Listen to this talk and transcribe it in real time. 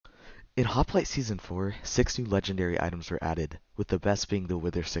In Hoplite Season 4, 6 new legendary items were added, with the best being the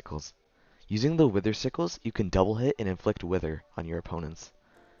Wither Sickles. Using the Wither Sickles, you can double hit and inflict Wither on your opponents.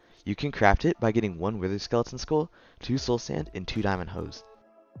 You can craft it by getting 1 Wither Skeleton Skull, 2 Soul Sand, and 2 Diamond Hose.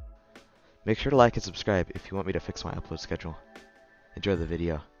 Make sure to like and subscribe if you want me to fix my upload schedule. Enjoy the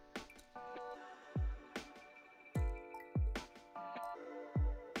video.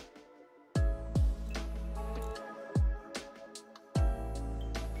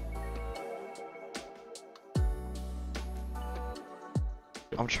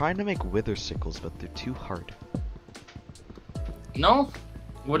 I'm trying to make Wither Sickles, but they're too hard. No?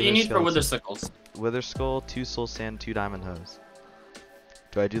 What do you need for Wither Sickles? Wither Skull, 2 Soul Sand, 2 Diamond Hose.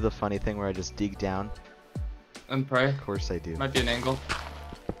 Do I do the funny thing where I just dig down? And pray? Of course I do. Might be an angle.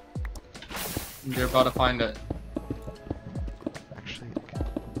 You're about to find it. Actually,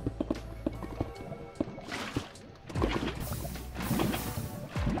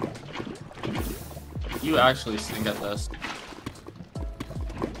 You actually stink at this.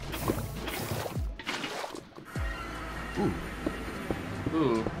 ooh,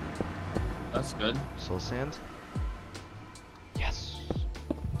 Ooh. That's good. Soul Sand. Yes.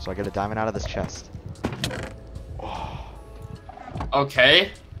 So I get a diamond out of this chest. Oh.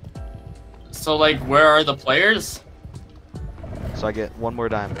 Okay. So, like, where are the players? So I get 1 more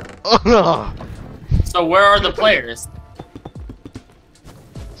diamond. Oh. So, where are the players?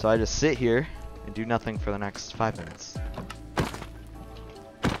 So I just sit here and do nothing for the next 5 minutes.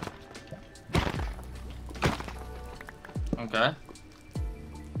 Okay.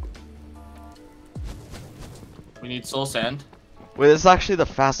 We need soul sand. Wait, this is actually the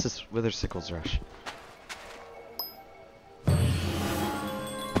fastest Wither Sickles rush.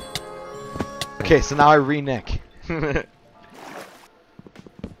 Okay, so now I re-nick.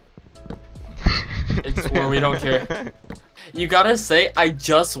 It's where we don't care. You gotta say, I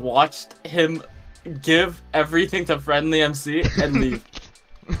just watched him give everything to friendly MC and leave.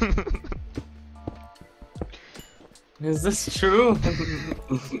 Is this true?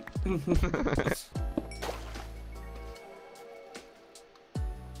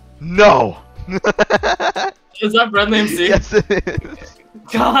 No! Is that friendly MC? Yes, it is.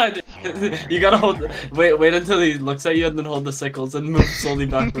 God! You gotta hold. Wait until he looks at you and then hold the sickles and move slowly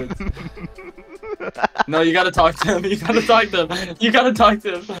backwards. No, you gotta talk to him. You gotta talk to him. You gotta talk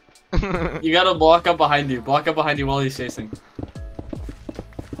to him. You gotta block up behind you. Block up behind you while he's chasing.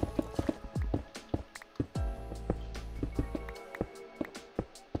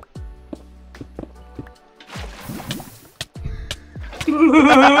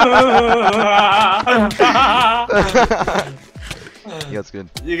 Yeah, that's good.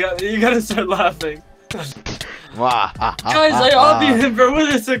 You gotta start laughing. Guys, Guys, I obvied him for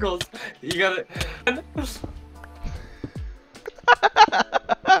Wither Sickles. You gotta.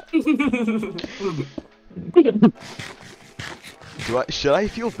 Should I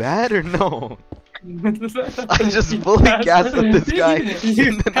feel bad or no? I just fully gaslit this guy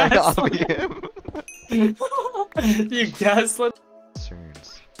and then I obvied him. You gaslit.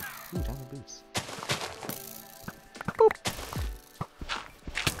 Concerns. Ooh, diamond boots.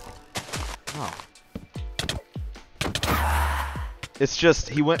 Oh. It's just,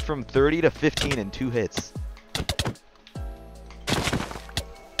 he went from 30 to 15 in 2 hits.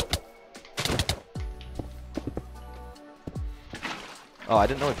 Oh, I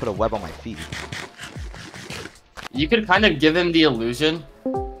didn't know he put a web on my feet. You could kind of give him the illusion.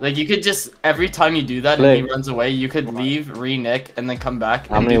 Like, you could just, every time you do that and he runs away, you could leave, re-nick, and then come back.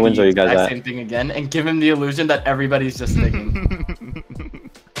 How many wins are you guys at? Same thing again, and give him the illusion that everybody's just thinking.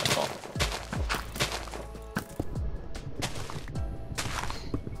 That's all.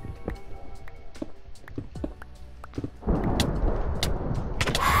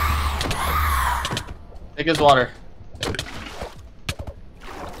 Take his water.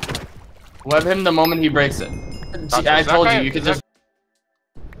 Web him the moment he breaks it. I told you, you could just...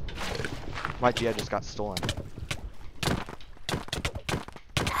 My GI just got stolen.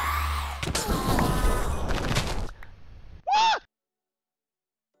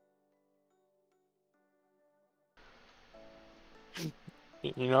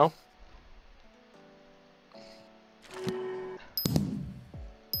 You know?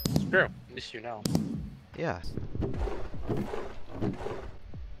 It's true. At least you know. Yeah.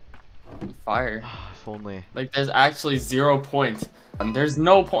 Fire. If only. Like, there's actually 0 points. And there's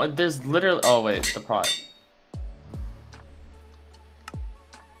no point. There's literally. Oh, wait. The prod.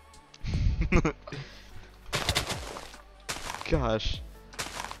 Gosh.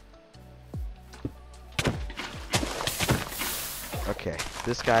 Okay,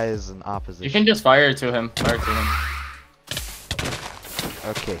 this guy is an opposition. You can just fire to him. Fire to him.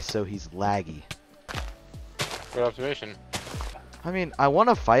 Okay, so he's laggy. Good observation. I mean, I want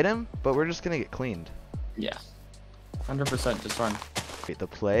to fight him, but we're just gonna get cleaned. Yeah. 100% just run. Wait, the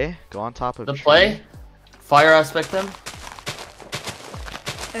play? Go on top of The tree. play? Fire aspect them?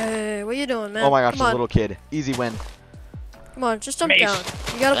 Hey, what you doing, man? Oh my gosh, Come the on. little kid. Easy win. Come on, just jump Mace. down.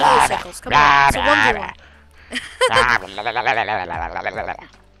 You gotta play Sickles. Come on, it's a 1v1.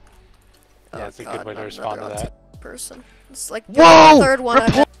 Yeah, it's a Oh, good way to God, respond to another that. person. It's like Whoa! the third one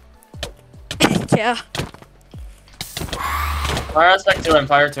I've had. Yeah. Fire aspect to him,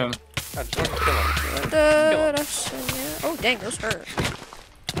 fire to him. I just want to kill him. Oh, dang, those hurt.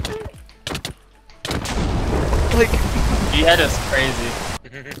 Like, G-head is crazy.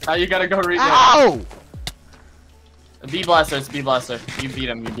 Now you gotta go read it. ow! B blaster, it's B blaster. You beat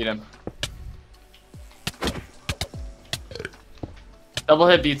him, you beat him. Double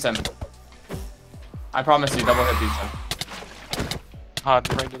hit beats him. I promise you, double hit beats him.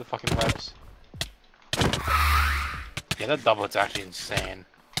 Right into the fucking webs. Yeah, that double hit's actually insane.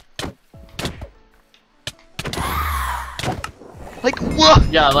 Like, what?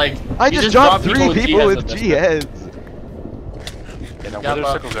 Yeah, like, I you just dropped drop 3 people with this G-heads. Yeah, no, Yeah, wither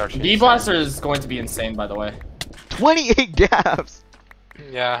bro. sickles are actually B insane. blaster is going to be insane, by the way. 28 gaps.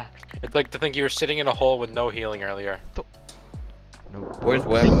 Yeah. It's like to think you were sitting in a hole with no healing earlier. No. Where's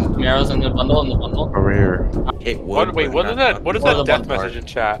web? Arrows in the bundle, Over here. Hit wood. What, wait, but what is not- that? not- What is Oh, that the death button message in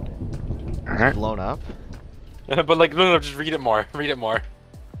chat? Blown up. But like, no, just read it more. Read it more.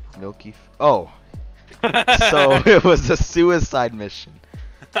 Milky. Oh. So it was a suicide mission.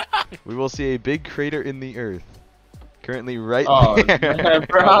 We will see a big crater in the earth. Currently right Oh, there.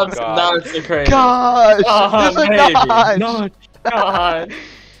 perhaps God. that's the crazy. Gosh! Oh, It's a maybe. notch! No, God.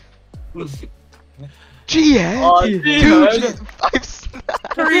 G-head! Oh, Dude, G-head. 5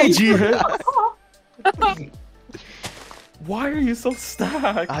 snaps! 3 G-heads. Why are you so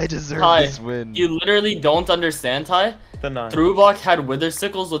stacked? I deserve Ty, this win. You literally don't understand, Ty. The 9. Thrublock had wither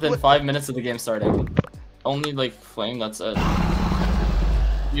sickles within What? 5 minutes of the game starting. Only like flame, that's it.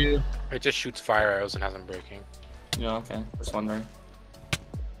 You. It just shoots fire arrows and has them breaking. Yeah, okay. Just wondering.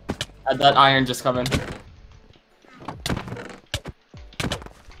 Had that iron just come in.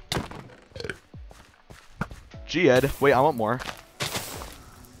 G-head. Wait, I want more.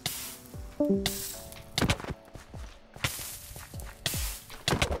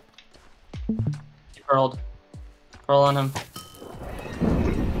 He curled. Curl on him.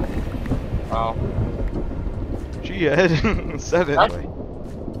 Wow. G-head. 7. What?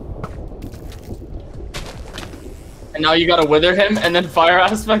 And now you gotta wither him and then fire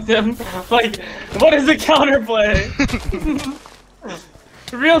aspect him? Like, what is the counterplay?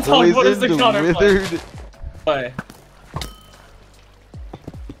 Real talk, what is the counterplay? withered. Play.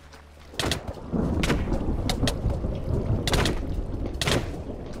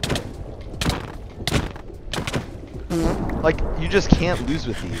 Like, you just can't lose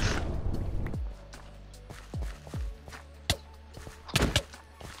with these.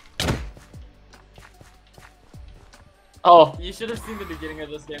 Oh, you should have seen the beginning of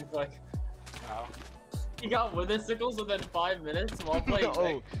this game quick. Oh. He got wither sickles within 5 minutes while playing No.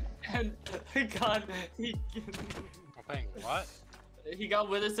 Nick. And God, I'm playing what? he got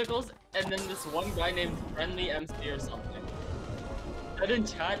wither sickles, and then this one guy named Friendly MC or something. And in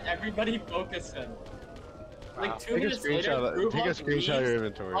chat, everybody focus him. Wow. Like 2 Take a minutes later, screenshot. Take a Rubok screenshot of your leaves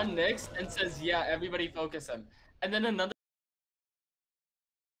inventory. on Nyx and says, "Yeah, everybody focus him." And then another